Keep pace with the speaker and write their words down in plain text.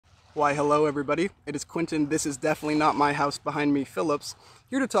Why, hello everybody. It is Quentin. This is definitely not my house behind me, Phillips,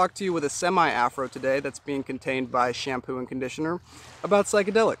 here to talk to you with a semi-afro today that's being contained by shampoo and conditioner about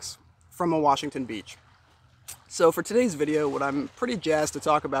psychedelics from a Washington beach. So for today's video, what I'm pretty jazzed to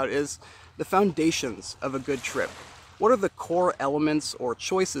talk about is the foundations of a good trip. What are the core elements or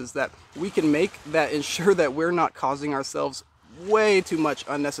choices that we can make that ensure that we're not causing ourselves way too much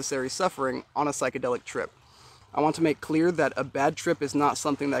unnecessary suffering on a psychedelic trip? I want to make clear that a bad trip is not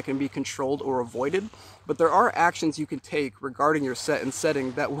something that can be controlled or avoided, but there are actions you can take regarding your set and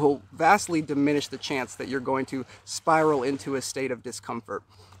setting that will vastly diminish the chance that you're going to spiral into a state of discomfort.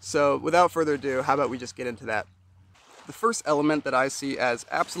 So without further ado, how about we just get into that? The first element that I see as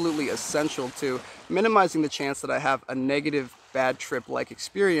absolutely essential to minimizing the chance that I have a negative bad trip-like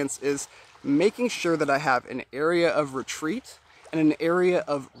experience is making sure that I have an area of retreat and an area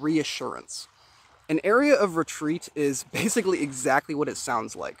of reassurance. An area of retreat is basically exactly what it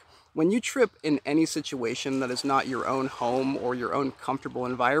sounds like. When you trip in any situation that is not your own home or your own comfortable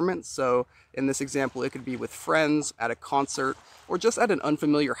environment, so in this example it could be with friends, at a concert, or just at an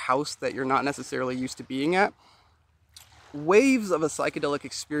unfamiliar house that you're not necessarily used to being at, waves of a psychedelic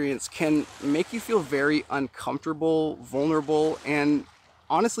experience can make you feel very uncomfortable, vulnerable, and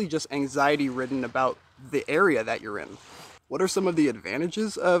honestly just anxiety-ridden about the area that you're in. What are some of the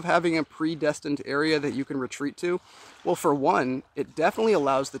advantages of having a predestined area that you can retreat to? Well, for one, it definitely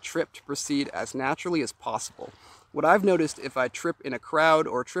allows the trip to proceed as naturally as possible. What I've noticed if I trip in a crowd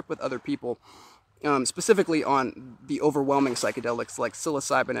or trip with other people, specifically on the overwhelming psychedelics like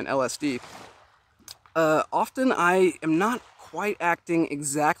psilocybin and LSD, often I am not quite acting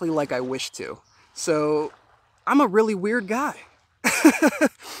exactly like I wish to. So I'm a really weird guy.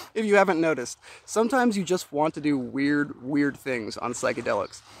 If you haven't noticed, sometimes you just want to do weird things on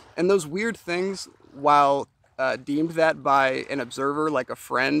psychedelics. And those weird things, while deemed that by an observer like a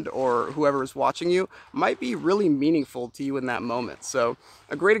friend or whoever is watching you, might be really meaningful to you in that moment. So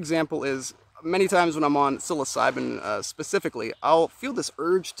a great example is many times when I'm on psilocybin specifically, I'll feel this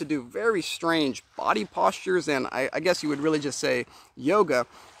urge to do very strange body postures, and I guess you would really just say yoga.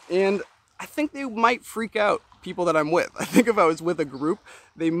 And I think they might freak out people that I'm with. I think if I was with a group,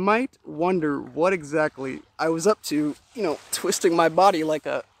 they might wonder what exactly I was up to, twisting my body like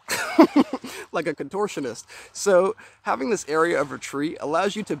a like a contortionist. So having this area of retreat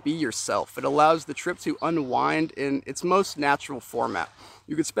allows you to be yourself. It allows the trip to unwind in its most natural format.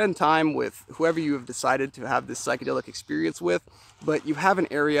 You could spend time with whoever you have decided to have this psychedelic experience with, but you have an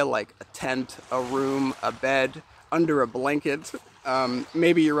area like a tent, a room, a bed, under a blanket,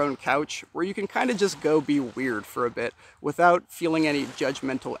 maybe your own couch, where you can kind of just go be weird for a bit without feeling any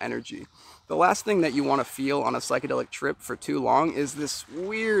judgmental energy. The last thing that you want to feel on a psychedelic trip for too long is this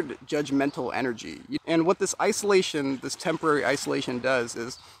weird judgmental energy. And what this isolation, this temporary isolation does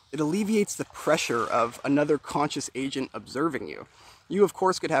is it alleviates the pressure of another conscious agent observing you. You of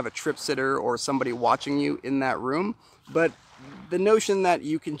course could have a trip sitter or somebody watching you in that room, but the notion that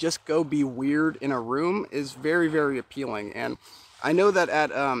you can just go be weird in a room is very appealing. And I know that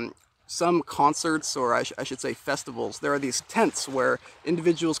at some concerts, or I should say festivals, there are these tents where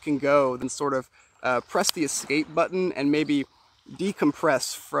individuals can go and sort of press the escape button and maybe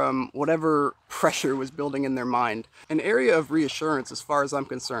decompress from whatever pressure was building in their mind. An area of reassurance, as far as I'm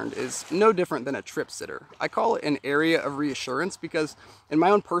concerned, is no different than a trip sitter. I call it an area of reassurance because in my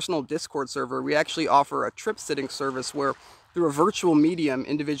own personal Discord server, we actually offer a trip sitting service where through a virtual medium,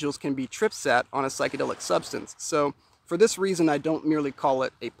 individuals can be trip sat on a psychedelic substance. So for this reason, I don't merely call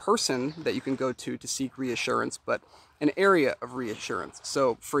it a person that you can go to seek reassurance, but an area of reassurance.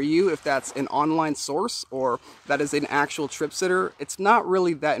 So for you, if that's an online source or that is an actual trip sitter, it's not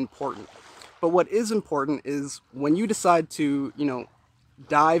really that important. But what is important is when you decide to,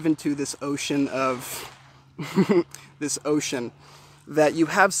 dive into this ocean of that you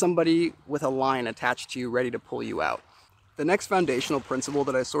have somebody with a line attached to you ready to pull you out. The next foundational principle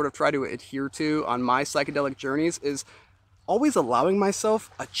that I sort of try to adhere to on my psychedelic journeys is always allowing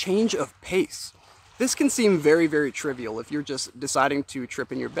myself a change of pace. This can seem very trivial if you're just deciding to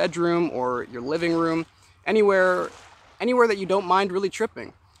trip in your bedroom or your living room, anywhere that you don't mind really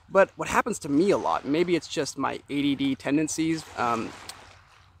tripping. But what happens to me a lot, maybe it's just my ADD tendencies,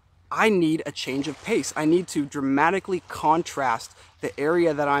 I need a change of pace. I need to dramatically contrast the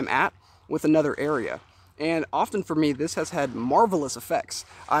area that I'm at with another area. And often for me, this has had marvelous effects.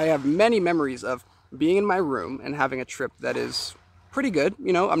 I have many memories of being in my room and having a trip that is pretty good.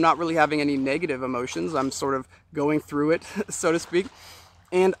 I'm not really having any negative emotions. I'm sort of going through it, so to speak.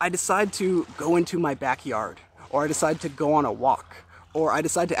 And I decide to go into my backyard, or I decide to go on a walk, or I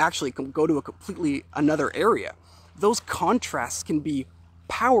decide to actually go to a completely another area. Those contrasts can be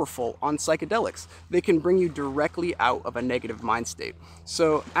powerful on psychedelics. They can bring you directly out of a negative mind state.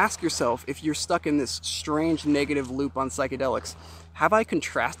 So ask yourself, if you're stuck in this strange negative loop on psychedelics, have I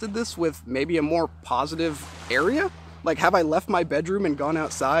contrasted this with maybe a more positive area? Like, have I left my bedroom and gone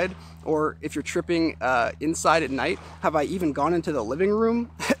outside? Or if you're tripping inside at night, have I even gone into the living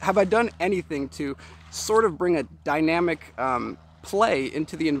room? Have I done anything to sort of bring a dynamic play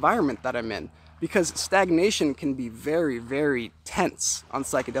into the environment that I'm in? Because stagnation can be very, very tense on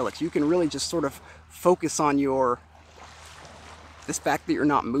psychedelics. You can really just sort of focus on this fact that you're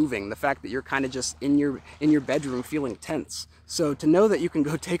not moving, the fact that you're kind of just in your bedroom feeling tense. So to know that you can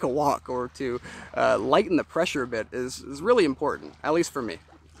go take a walk or to lighten the pressure a bit is really important, at least for me.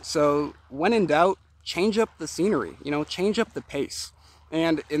 So when in doubt, change up the scenery, change up the pace.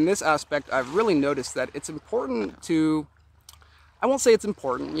 And in this aspect, I've really noticed that it's important to, I won't say it's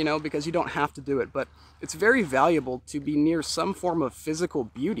important, because you don't have to do it, but it's very valuable to be near some form of physical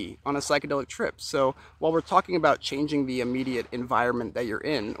beauty on a psychedelic trip. So while we're talking about changing the immediate environment that you're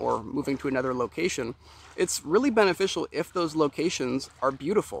in or moving to another location, it's really beneficial if those locations are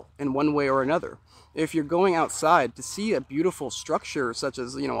beautiful in one way or another. If you're going outside to see a beautiful structure such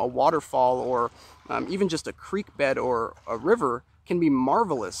as, a waterfall or even just a creek bed or a river can be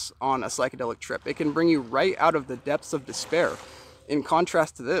marvelous on a psychedelic trip. It can bring you right out of the depths of despair. In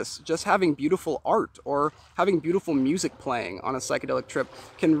contrast to this, just having beautiful art or having beautiful music playing on a psychedelic trip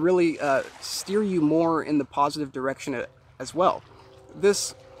can really steer you more in the positive direction as well.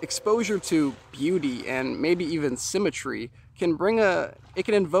 This exposure to beauty and maybe even symmetry can it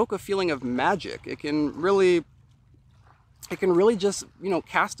can invoke a feeling of magic. It can really just,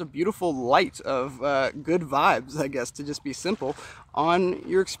 cast a beautiful light of good vibes, I guess, to just be simple, on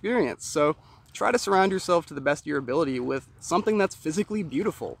your experience. So try to surround yourself to the best of your ability with something that's physically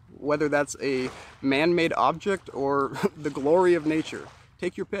beautiful, whether that's a man-made object or the glory of nature.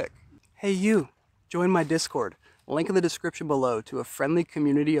 Take your pick. Hey you, join my Discord. Link in the description below to a friendly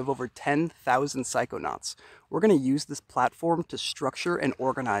community of over 10,000 psychonauts. We're going to use this platform to structure and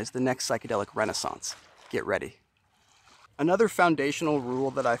organize the next psychedelic renaissance. Get ready. Another foundational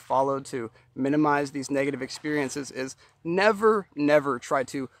rule that I follow to minimize these negative experiences is never try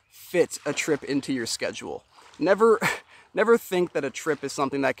to fit a trip into your schedule. Never think that a trip is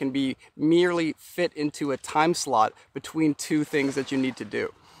something that can be merely fit into a time slot between two things that you need to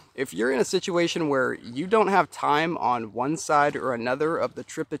do. If you're in a situation where you don't have time on one side or another of the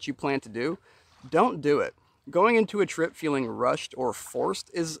trip that you plan to do, don't do it. Going into a trip feeling rushed or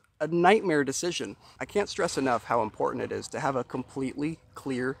forced is a nightmare decision. I can't stress enough how important it is to have a completely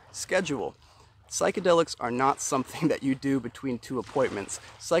clear schedule. Psychedelics are not something that you do between two appointments.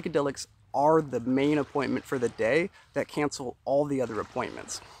 Psychedelics are the main appointment for the day that cancel all the other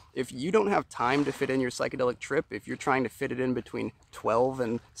appointments. If you don't have time to fit in your psychedelic trip, if you're trying to fit it in between 12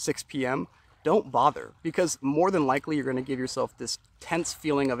 and 6 p.m., don't bother, because more than likely you're going to give yourself this tense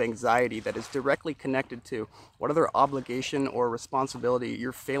feeling of anxiety that is directly connected to what other obligation or responsibility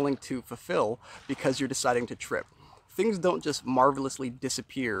you're failing to fulfill because you're deciding to trip. Things don't just marvelously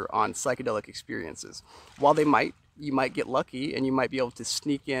disappear on psychedelic experiences. While you might get lucky and you might be able to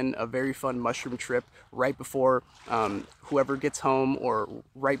sneak in a very fun mushroom trip right before whoever gets home or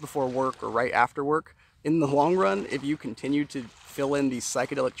right before work or right after work. In the long run, if you continue to fill in these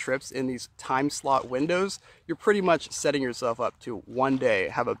psychedelic trips in these time slot windows, you're pretty much setting yourself up to one day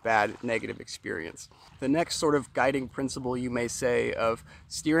have a bad negative experience. The next sort of guiding principle, you may say, of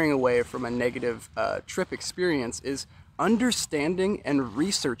steering away from a negative trip experience is understanding and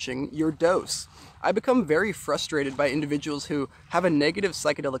researching your dose. I become very frustrated by individuals who have a negative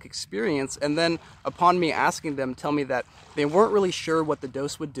psychedelic experience and then upon me asking them tell me that they weren't really sure what the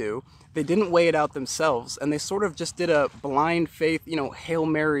dose would do, they didn't weigh it out themselves, and they sort of just did a blind faith, Hail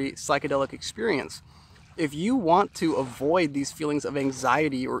Mary psychedelic experience. If you want to avoid these feelings of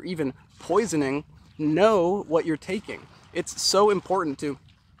anxiety or even poisoning, know what you're taking. It's so important to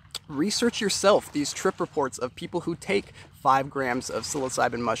research yourself these trip reports of people who take 5 grams of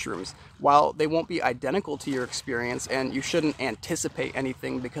psilocybin mushrooms. While they won't be identical to your experience and you shouldn't anticipate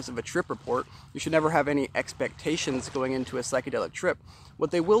anything because of a trip report, you should never have any expectations going into a psychedelic trip.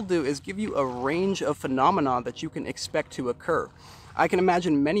 What they will do is give you a range of phenomena that you can expect to occur. I can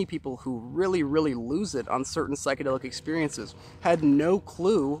imagine many people who really lose it on certain psychedelic experiences had no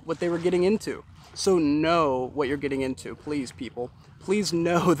clue what they were getting into. So know what you're getting into, please, people. Please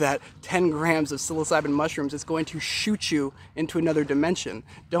know that 10 grams of psilocybin mushrooms is going to shoot you into another dimension.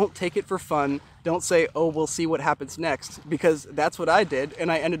 Don't take it for fun. Don't say, oh, we'll see what happens next, because that's what I did,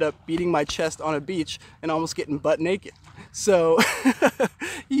 and I ended up beating my chest on a beach and almost getting butt naked. So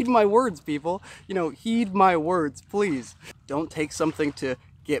heed my words, people. You know, heed my words, please. Don't take something to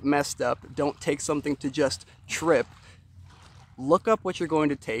get messed up. Don't take something to just trip. Look up what you're going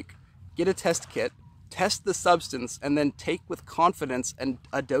to take, get a test kit, test the substance, and then take with confidence and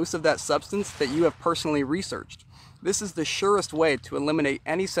a dose of that substance that you have personally researched. This is the surest way to eliminate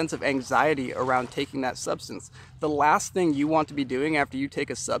any sense of anxiety around taking that substance. The last thing you want to be doing after you take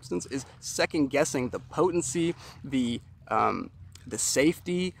a substance is second guessing the potency, the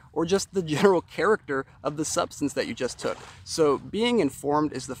safety, or just the general character of the substance that you just took. So being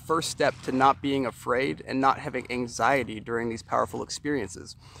informed is the first step to not being afraid and not having anxiety during these powerful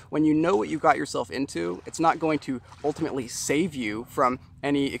experiences. When you know what you got yourself into, it's not going to ultimately save you from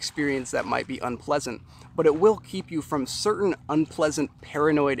any experience that might be unpleasant, but it will keep you from certain unpleasant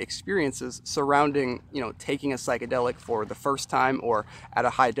paranoid experiences surrounding, taking a psychedelic for the first time or at a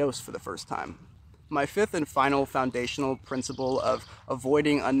high dose for the first time. My fifth and final foundational principle of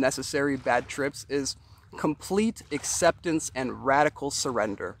avoiding unnecessary bad trips is complete acceptance and radical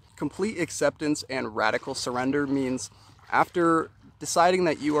surrender. Complete acceptance and radical surrender means after deciding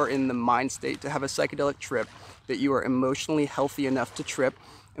that you are in the mind state to have a psychedelic trip, that you are emotionally healthy enough to trip,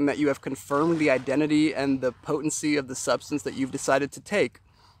 and that you have confirmed the identity and the potency of the substance that you've decided to take.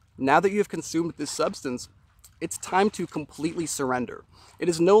 Now that you have consumed this substance, it's time to completely surrender. It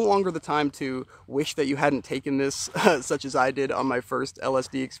is no longer the time to wish that you hadn't taken this, such as I did on my first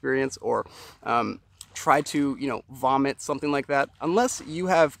LSD experience, or try to, vomit, something like that. Unless you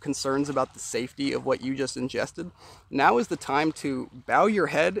have concerns about the safety of what you just ingested, now is the time to bow your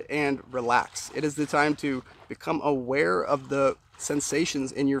head and relax. It is the time to become aware of the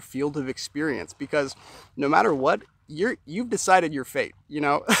sensations in your field of experience, because no matter what, you've decided your fate.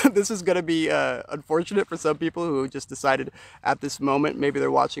 This is going to be unfortunate for some people who just decided at this moment, maybe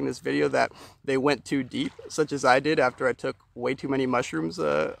they're watching this video, that they went too deep, such as I did after I took way too many mushrooms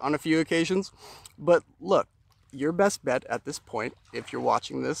on a few occasions. But look, your best bet at this point, if you're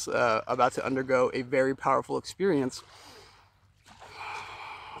watching this, about to undergo a very powerful experience,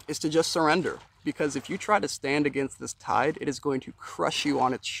 is to just surrender. Because if you try to stand against this tide, it is going to crush you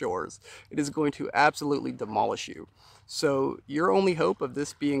on its shores. It is going to absolutely demolish you. So your only hope of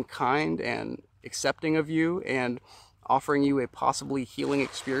this being kind and accepting of you and offering you a possibly healing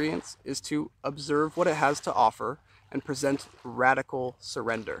experience is to observe what it has to offer and present radical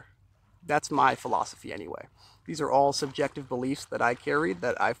surrender. That's my philosophy anyway. These are all subjective beliefs that I carried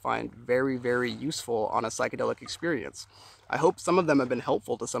that I find very, very useful on a psychedelic experience. I hope some of them have been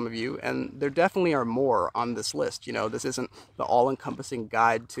helpful to some of you, and there definitely are more on this list. This isn't the all-encompassing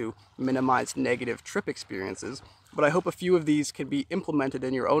guide to minimize negative trip experiences, but I hope a few of these can be implemented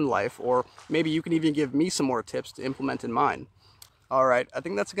in your own life, or maybe you can even give me some more tips to implement in mine. All right, I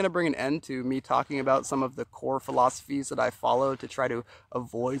think that's going to bring an end to me talking about some of the core philosophies that I follow to try to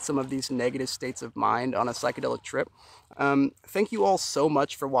avoid some of these negative states of mind on a psychedelic trip. Thank you all so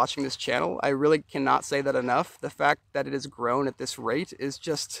much for watching this channel. I really cannot say that enough. The fact that it has grown at this rate is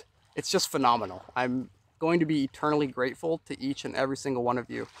just phenomenal. I'm going to be eternally grateful to each and every single one of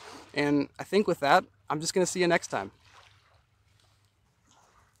you. And I think with that, I'm just going to see you next time.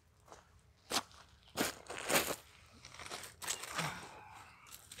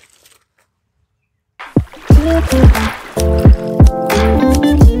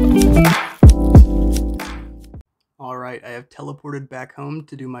 Alright, I have teleported back home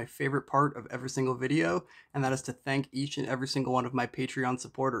to do my favorite part of every single video, and that is to thank each and every single one of my Patreon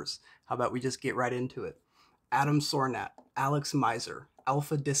supporters. How about we just get right into it? Adam Sornat, Alex Miser,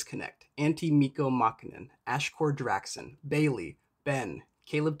 Alpha Disconnect, Anti-Miko Makinen, Ashkor Draxon, Bailey, Ben,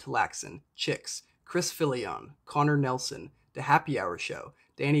 Caleb Talaxon, Chicks, Chris Filion, Connor Nelson, The Happy Hour Show,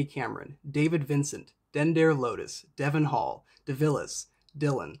 Danny Cameron, David Vincent, Dendare Lotus, Devin Hall, DeVillas,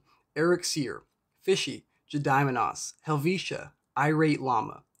 Dylan, Eric Sear, Fishy, Jedimanos, Helvetia, Irate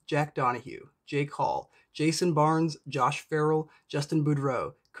Llama, Jack Donahue, Jake Hall, Jason Barnes, Josh Farrell, Justin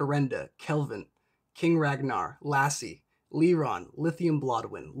Boudreau, Karenda, Kelvin, King Ragnar, Lassie, Leron, Lithium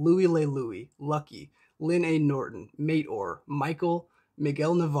Blodwyn, Louis Le Louis, Lucky, Lynn A. Norton, Mator, Michael,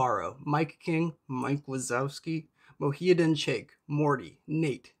 Miguel Navarro, Mike King, Mike Wazowski, Mohiyidine Cheikh, Morty,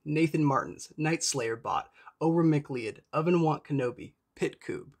 Nate, Nathan Martins, Night Slayer Bot, Ohram Mcleod, Oven Want Kenobi,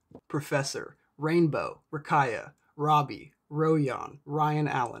 Pitcoob, Professor, Rainbow, Rakaya, Robbie, Royan, Ryan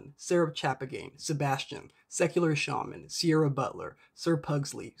Allen, Sarah Chapagain, Sebastian, Secular Shaman, Sierra Butler, Sir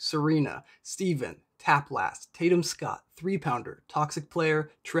Pugsley, Serena, Steven, Taplast, Tatum Scott, 3-Pounder, Toxic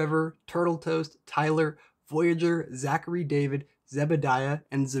Player, Trevor, Turtle Toast, Tyler, Voyager, Zachary David, Zebediah,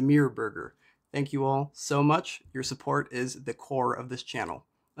 and Zamir Burger. Thank you all so much. Your support is the core of this channel.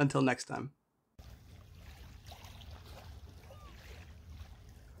 Until next time.